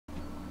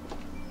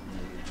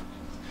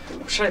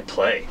should I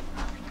play?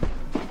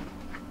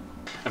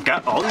 I've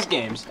got all these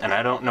games and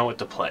I don't know what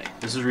to play.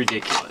 This is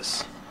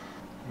ridiculous.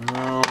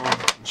 No,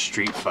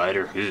 Street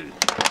Fighter. Ew,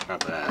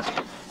 not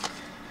that.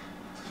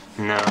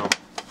 No.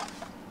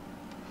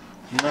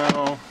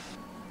 No.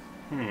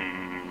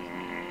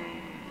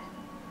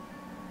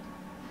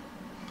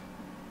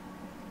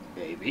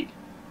 Maybe.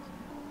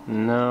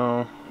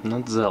 No,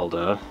 not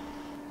Zelda.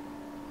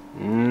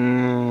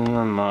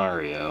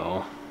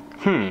 Mario.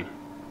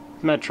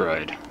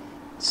 Metroid.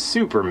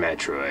 Super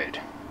Metroid.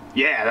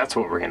 Yeah, that's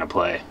what we're gonna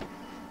play.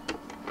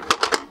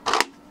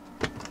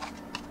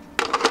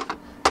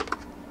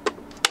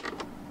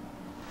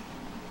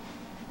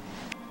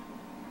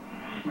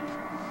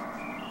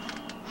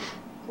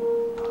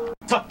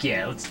 Fuck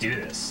yeah, let's do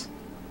this.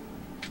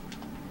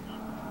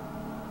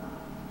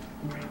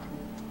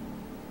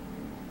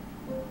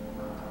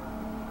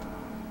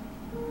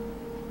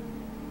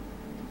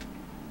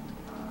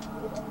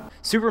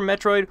 Super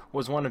Metroid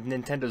was one of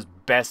Nintendo's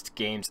best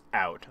games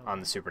out on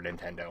the Super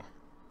Nintendo.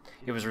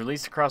 It was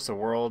released across the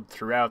world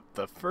throughout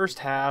the first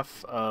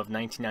half of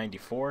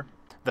 1994.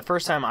 The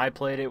first time I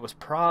played it was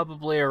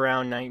probably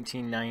around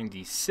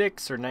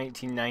 1996 or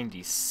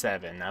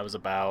 1997. I was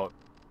about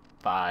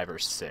 5 or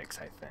 6,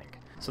 I think.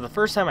 So the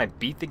first time I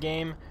beat the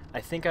game,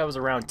 I think I was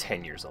around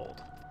 10 years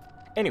old.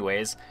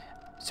 Anyways,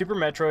 Super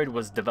Metroid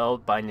was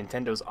developed by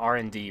Nintendo's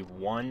R&D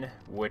 1,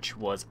 which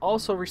was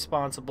also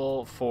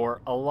responsible for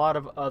a lot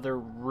of other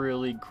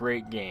really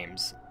great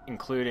games,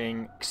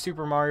 including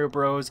Super Mario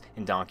Bros.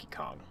 And Donkey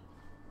Kong.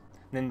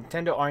 The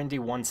Nintendo R&D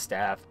 1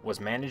 staff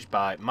was managed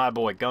by my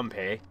boy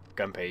Gunpei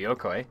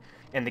Yokoi,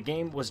 and the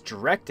game was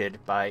directed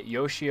by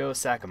Yoshio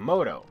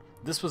Sakamoto.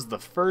 This was the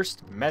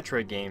first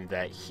Metroid game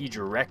that he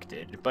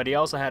directed, but he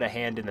also had a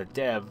hand in the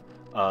dev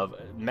of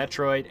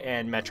Metroid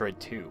and Metroid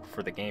 2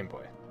 for the Game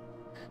Boy.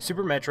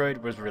 Super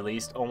Metroid was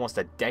released almost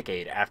a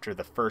decade after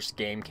the first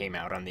game came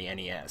out on the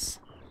NES.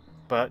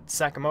 But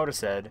Sakamoto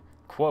said,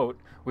 quote,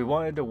 "We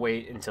wanted to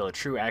wait until a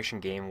true action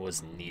game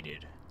was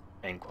needed,"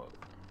 end quote.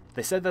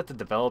 They said that the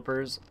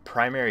developers'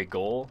 primary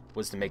goal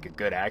was to make a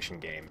good action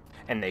game,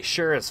 and they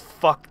sure as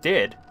fuck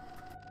did.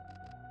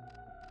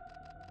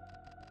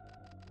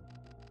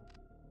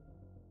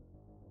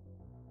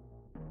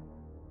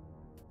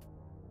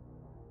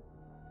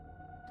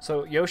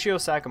 So Yoshio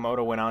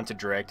Sakamoto went on to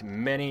direct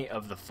many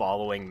of the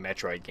following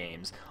Metroid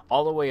games,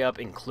 all the way up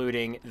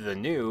including the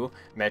new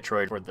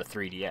Metroid for the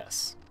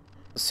 3DS.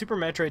 Super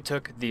Metroid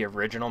took the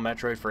original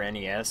Metroid for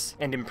NES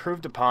and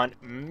improved upon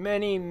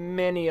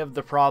many of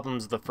the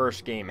problems the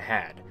first game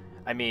had.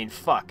 I mean,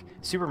 fuck,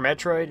 Super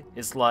Metroid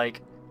is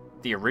like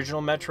the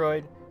original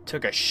Metroid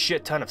took a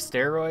shit ton of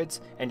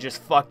steroids and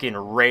just fucking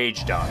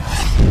raged on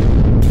it.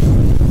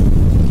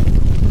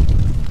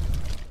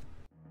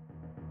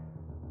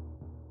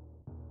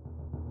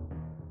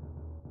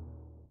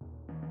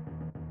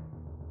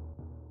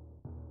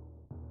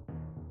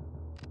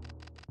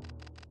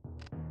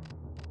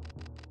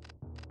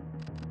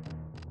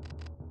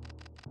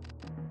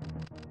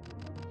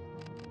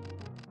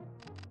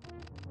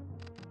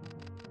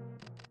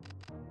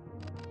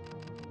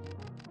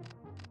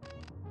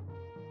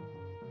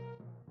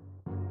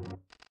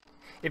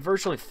 It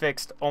virtually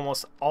fixed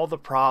almost all the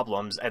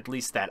problems, at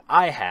least that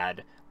I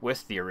had,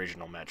 with the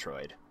original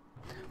Metroid.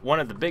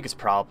 One of the biggest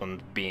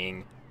problems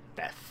being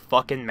that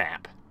fucking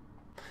map.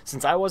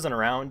 Since I wasn't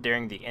around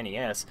during the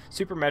NES,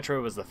 Super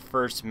Metroid was the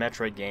first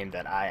Metroid game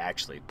that I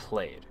actually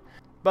played.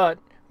 But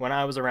when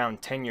I was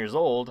around 10 years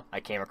old,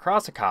 I came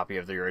across a copy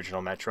of the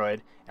original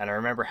Metroid, and I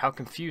remember how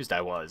confused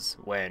I was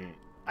when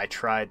I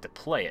tried to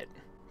play it,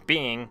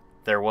 being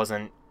there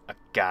wasn't a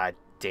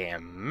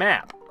goddamn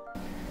map.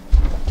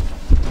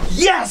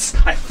 Yes!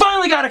 I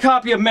finally got a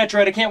copy of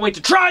Metroid! I can't wait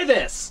to try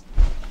this!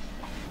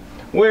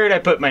 Where did I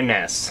put my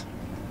NES?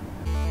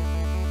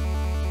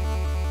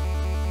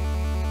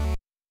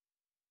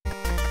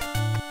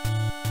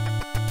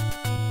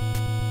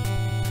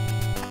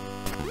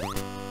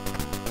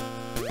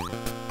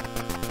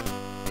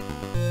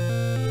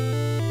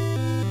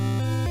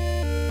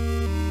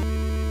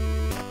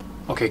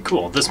 Okay,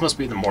 cool. This must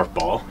be the morph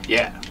ball.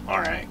 Yeah,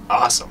 alright.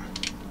 Awesome.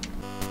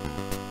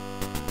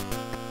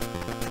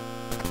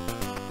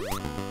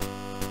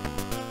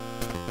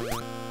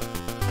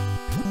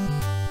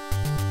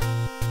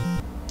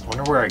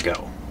 Wonder where I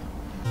go.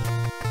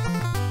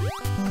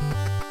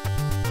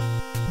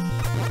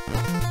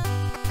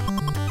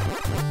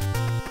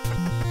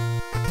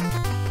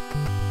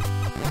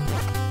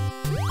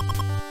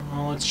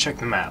 Well, let's check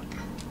the map.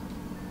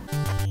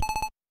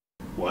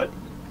 What?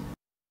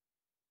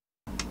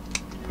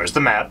 Where's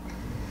the map?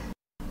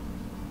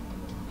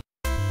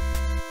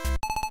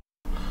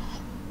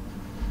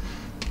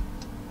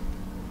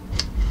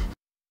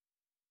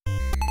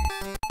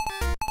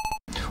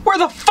 Where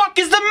the fuck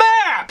is the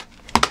map?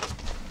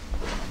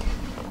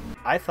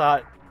 I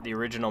thought the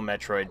original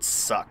Metroid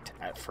sucked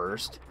at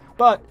first,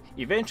 but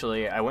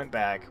eventually I went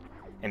back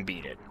and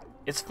beat it.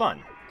 It's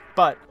fun,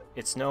 but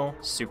it's no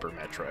Super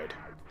Metroid.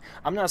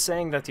 I'm not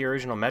saying that the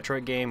original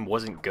Metroid game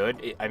wasn't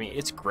good. I mean,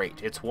 it's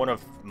great. It's one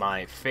of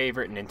my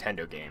favorite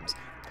Nintendo games.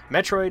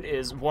 Metroid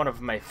is one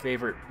of my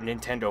favorite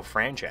Nintendo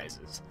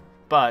franchises,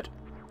 but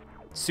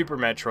Super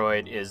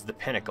Metroid is the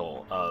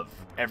pinnacle of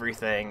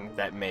everything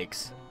that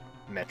makes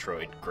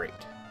Metroid great.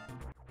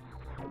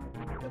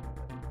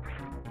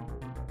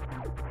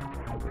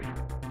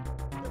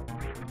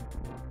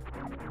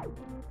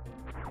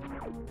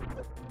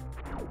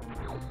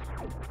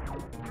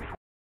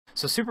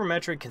 So Super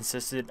Metroid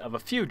consisted of a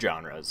few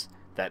genres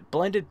that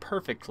blended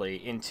perfectly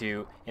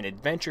into an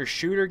adventure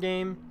shooter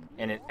game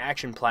and an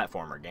action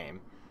platformer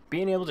game.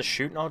 Being able to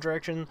shoot in all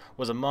directions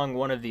was among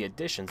one of the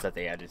additions that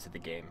they added to the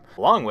game,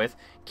 along with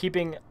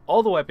keeping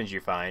all the weapons you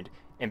find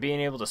and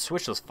being able to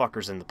switch those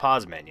fuckers in the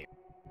pause menu.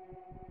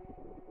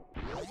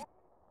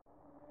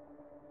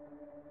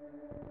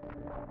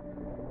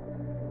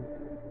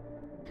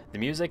 The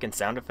music and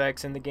sound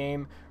effects in the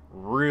game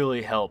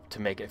really help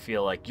to make it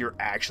feel like you're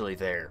actually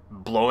there,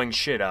 blowing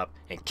shit up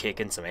and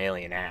kicking some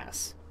alien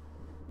ass.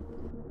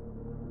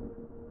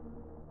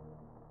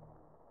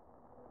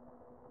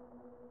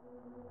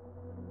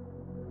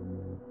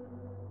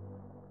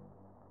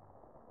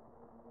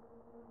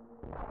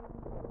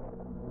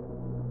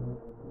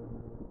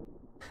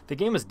 The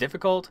game was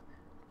difficult,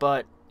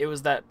 but it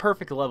was that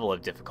perfect level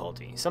of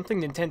difficulty, something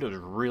Nintendo is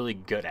really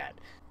good at.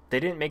 They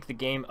didn't make the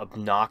game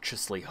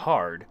obnoxiously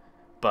hard,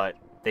 but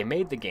they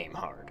made the game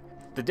hard.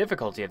 The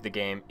difficulty of the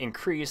game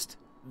increased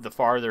the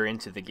farther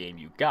into the game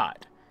you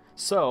got.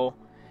 So,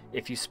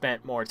 if you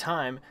spent more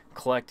time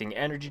collecting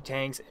energy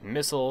tanks and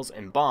missiles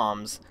and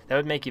bombs, that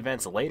would make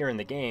events later in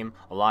the game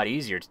a lot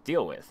easier to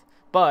deal with,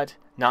 but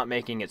not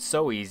making it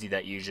so easy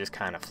that you just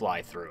kind of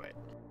fly through it.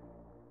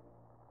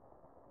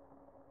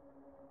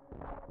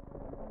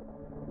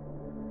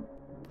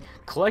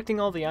 Collecting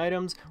all the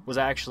items was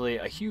actually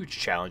a huge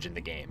challenge in the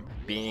game,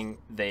 being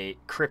they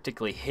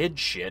cryptically hid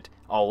shit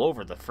all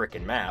over the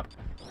frickin' map.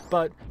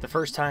 But the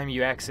first time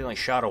you accidentally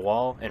shot a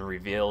wall and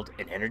revealed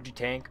an energy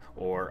tank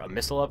or a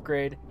missile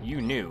upgrade,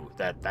 you knew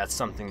that that's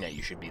something that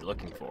you should be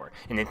looking for.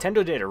 And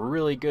Nintendo did a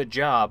really good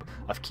job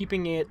of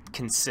keeping it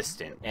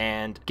consistent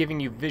and giving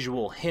you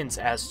visual hints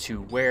as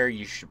to where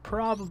you should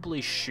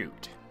probably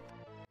shoot.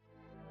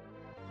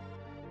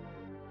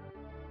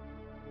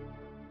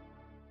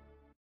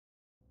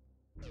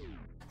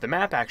 The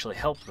map actually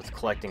helped with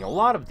collecting a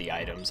lot of the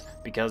items,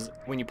 because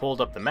when you pulled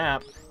up the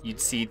map,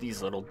 you'd see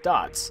these little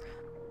dots.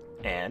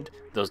 And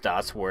those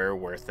dots were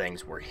where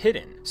things were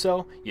hidden.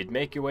 So you'd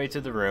make your way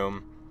to the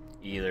room,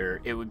 either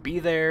it would be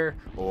there,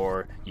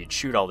 or you'd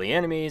shoot all the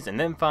enemies and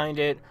then find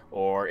it,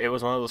 or it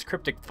was one of those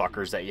cryptic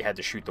fuckers that you had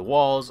to shoot the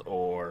walls,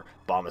 or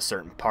bomb a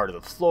certain part of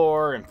the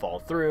floor and fall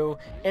through.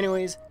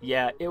 Anyways,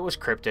 yeah, it was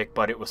cryptic,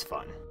 but it was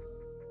fun.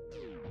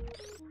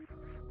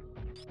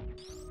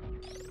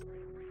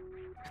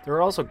 There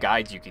were also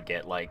guides you could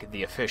get, like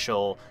the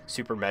official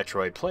Super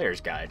Metroid Player's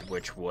Guide,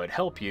 which would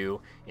help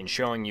you in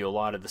showing you a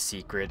lot of the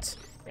secrets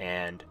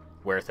and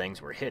where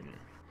things were hidden.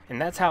 And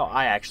that's how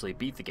I actually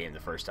beat the game the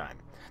first time.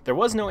 There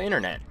was no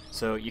internet,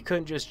 so you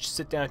couldn't just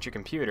sit down at your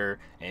computer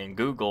and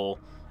Google,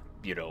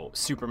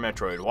 Super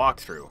Metroid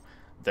walkthrough.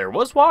 There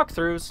was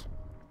walkthroughs,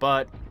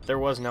 but there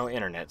was no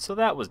internet, so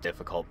that was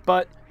difficult.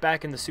 But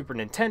back in the Super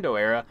Nintendo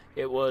era,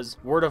 it was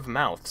word of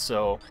mouth,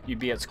 so you'd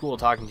be at school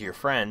talking to your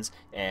friends,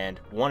 and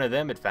one of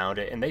them had found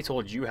it, and they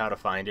told you how to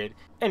find it.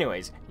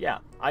 Anyways, yeah,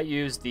 I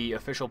used the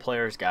official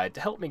player's guide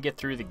to help me get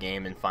through the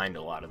game and find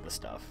a lot of the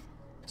stuff.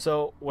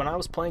 So, when I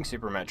was playing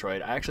Super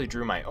Metroid, I actually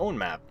drew my own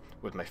map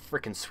with my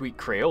frickin' sweet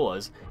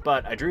Crayolas,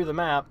 but I drew the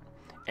map,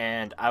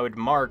 and I would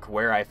mark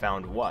where I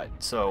found what.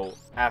 So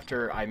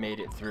after I made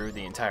it through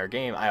the entire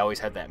game, I always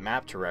had that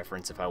map to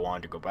reference if I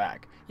wanted to go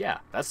back. Yeah,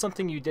 that's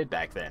something you did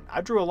back then. I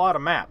drew a lot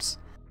of maps.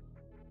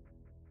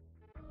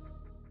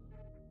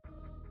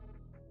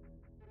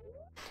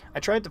 I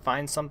tried to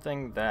find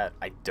something that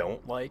I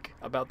don't like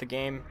about the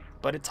game,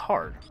 but it's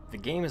hard. The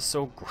game is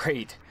so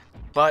great.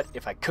 But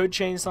if I could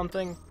change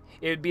something,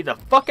 it would be the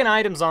fucking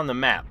items on the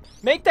map.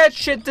 Make that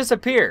shit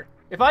disappear.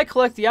 If I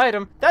collect the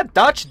item, that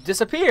dot should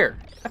disappear.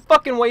 I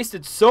fucking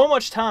wasted so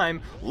much time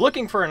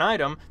looking for an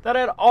item that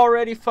I'd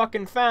already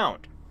fucking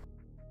found.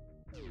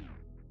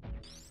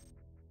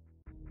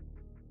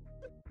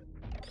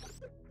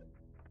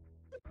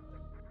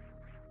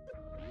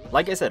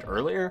 Like I said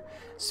earlier,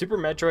 Super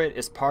Metroid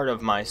is part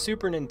of my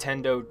Super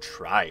Nintendo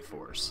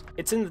Triforce.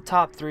 It's in the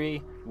top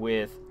 3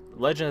 with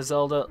Legend of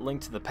Zelda,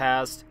 Link to the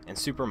Past, and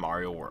Super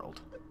Mario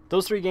World.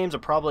 Those 3 games are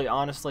probably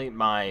honestly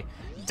my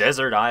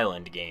desert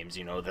island games,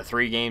 the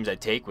 3 games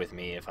I'd take with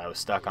me if I was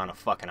stuck on a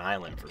fucking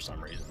island for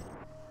some reason.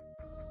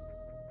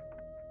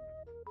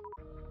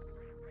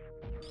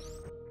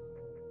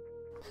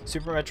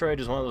 Super Metroid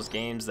is one of those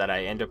games that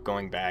I end up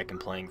going back and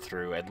playing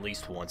through at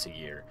least once a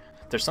year.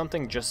 There's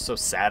something just so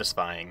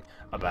satisfying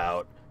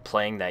about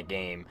playing that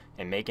game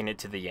and making it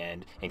to the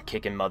end and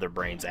kicking Mother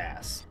Brain's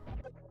ass.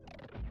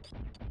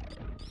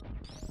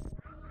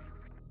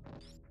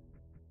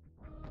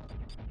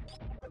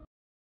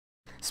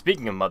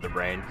 Speaking of Mother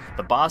Brain,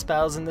 the boss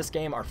battles in this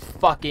game are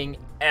fucking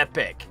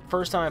epic.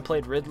 First time I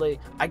played Ridley,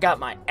 I got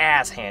my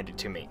ass handed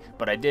to me,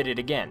 but I did it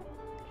again,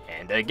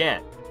 and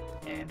again,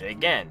 and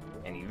again,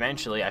 and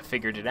eventually I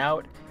figured it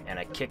out, and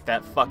I kicked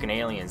that fucking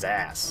alien's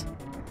ass.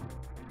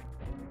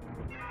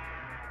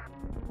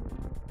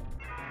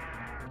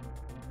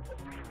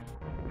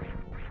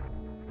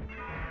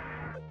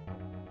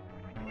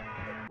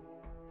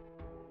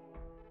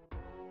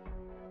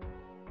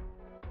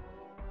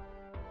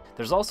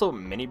 There's also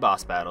mini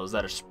boss battles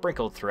that are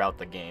sprinkled throughout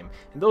the game,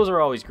 and those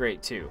are always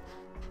great too.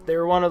 They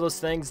were one of those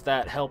things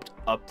that helped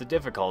up the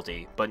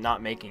difficulty, but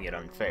not making it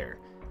unfair.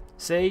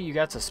 Say you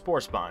got to Spore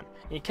Spawn,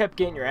 and you kept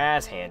getting your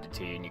ass handed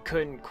to you and you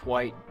couldn't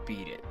quite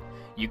beat it.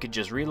 You could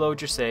just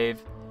reload your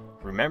save,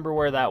 remember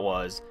where that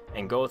was,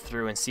 and go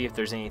through and see if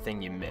there's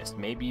anything you missed.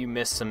 Maybe you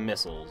missed some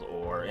missiles,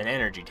 or an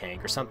energy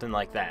tank, or something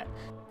like that.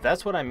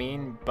 That's what I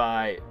mean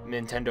by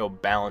Nintendo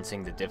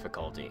balancing the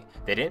difficulty.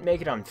 They didn't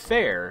make it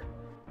unfair,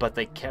 but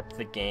they kept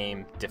the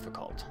game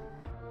difficult.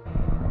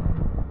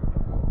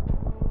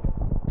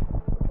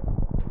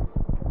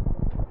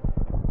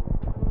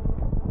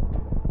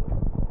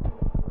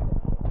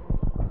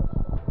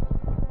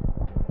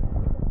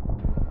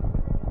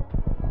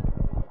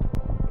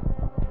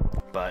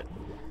 But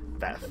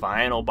that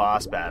final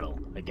boss battle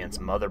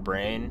against Mother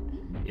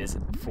Brain is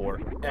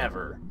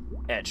forever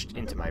etched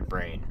into my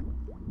brain.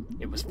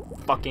 It was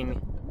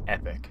fucking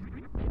epic.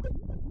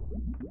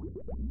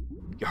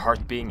 Your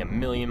heart's beating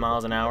 1,000,000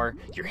 miles an hour,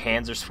 your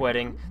hands are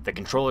sweating, the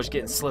controller's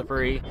getting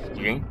slippery,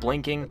 you ain't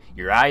blinking,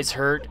 your eyes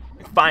hurt,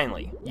 and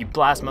finally, you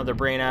blast Mother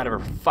Brain out of her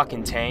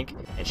fucking tank,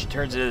 and she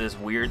turns into this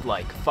weird,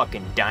 like,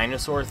 fucking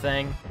dinosaur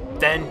thing.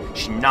 Then,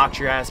 she knocks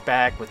your ass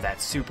back with that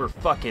super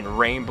fucking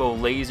rainbow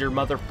laser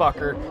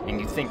motherfucker,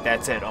 and you think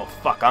that's it. Oh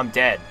fuck, I'm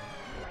dead.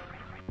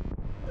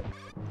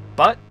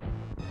 But,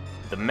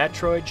 the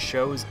Metroid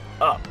shows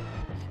up,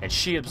 and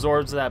she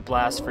absorbs that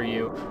blast for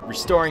you,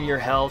 restoring your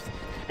health,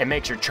 and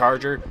makes your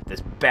charger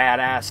this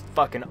badass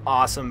fucking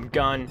awesome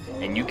gun,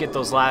 and you get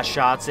those last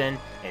shots in,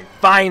 and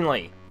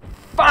finally,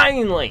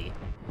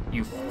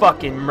 you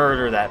fucking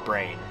murder that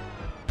brain.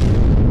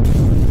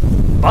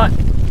 But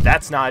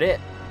that's not it.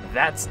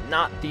 That's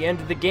not the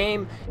end of the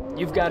game.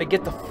 You've got to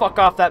get the fuck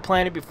off that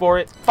planet before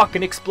it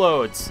fucking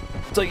explodes.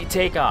 So you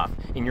take off,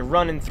 and you're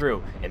running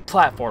through, and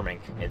platforming,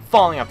 and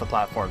falling off the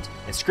platforms,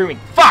 and screaming,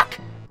 "Fuck!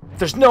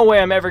 There's no way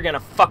I'm ever gonna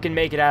fucking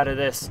make it out of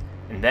this."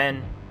 And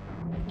then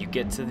you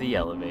get to the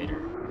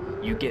elevator.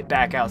 You get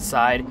back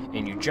outside,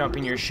 and you jump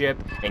in your ship,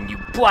 and you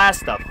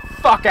blast the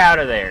fuck out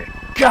of there.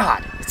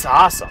 God, it's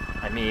awesome.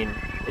 I mean,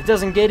 it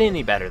doesn't get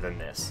any better than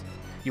this.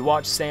 You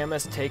watch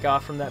Samus take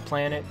off from that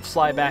planet,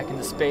 fly back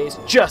into space,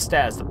 just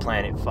as the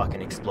planet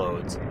fucking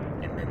explodes.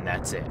 And then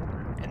that's it.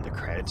 And the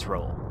credits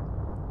roll.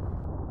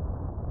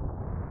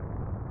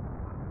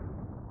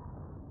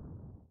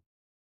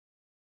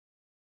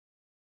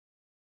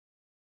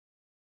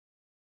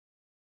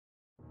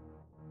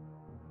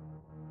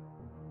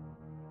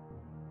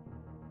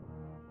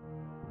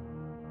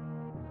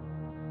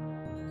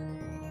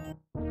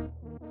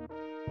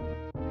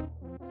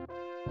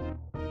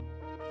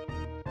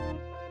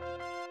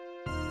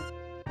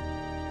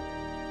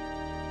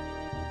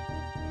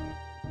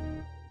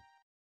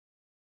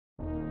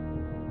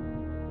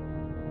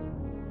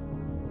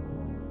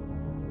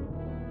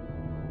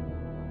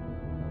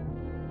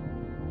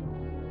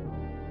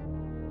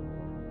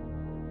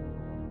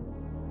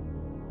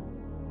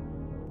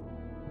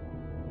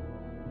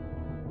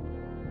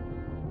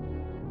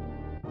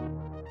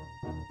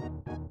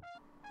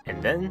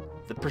 And then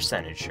the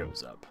percentage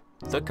shows up,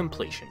 the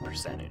completion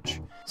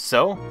percentage.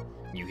 So,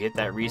 you hit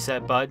that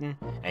reset button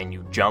and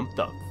you jump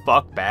the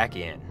fuck back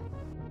in.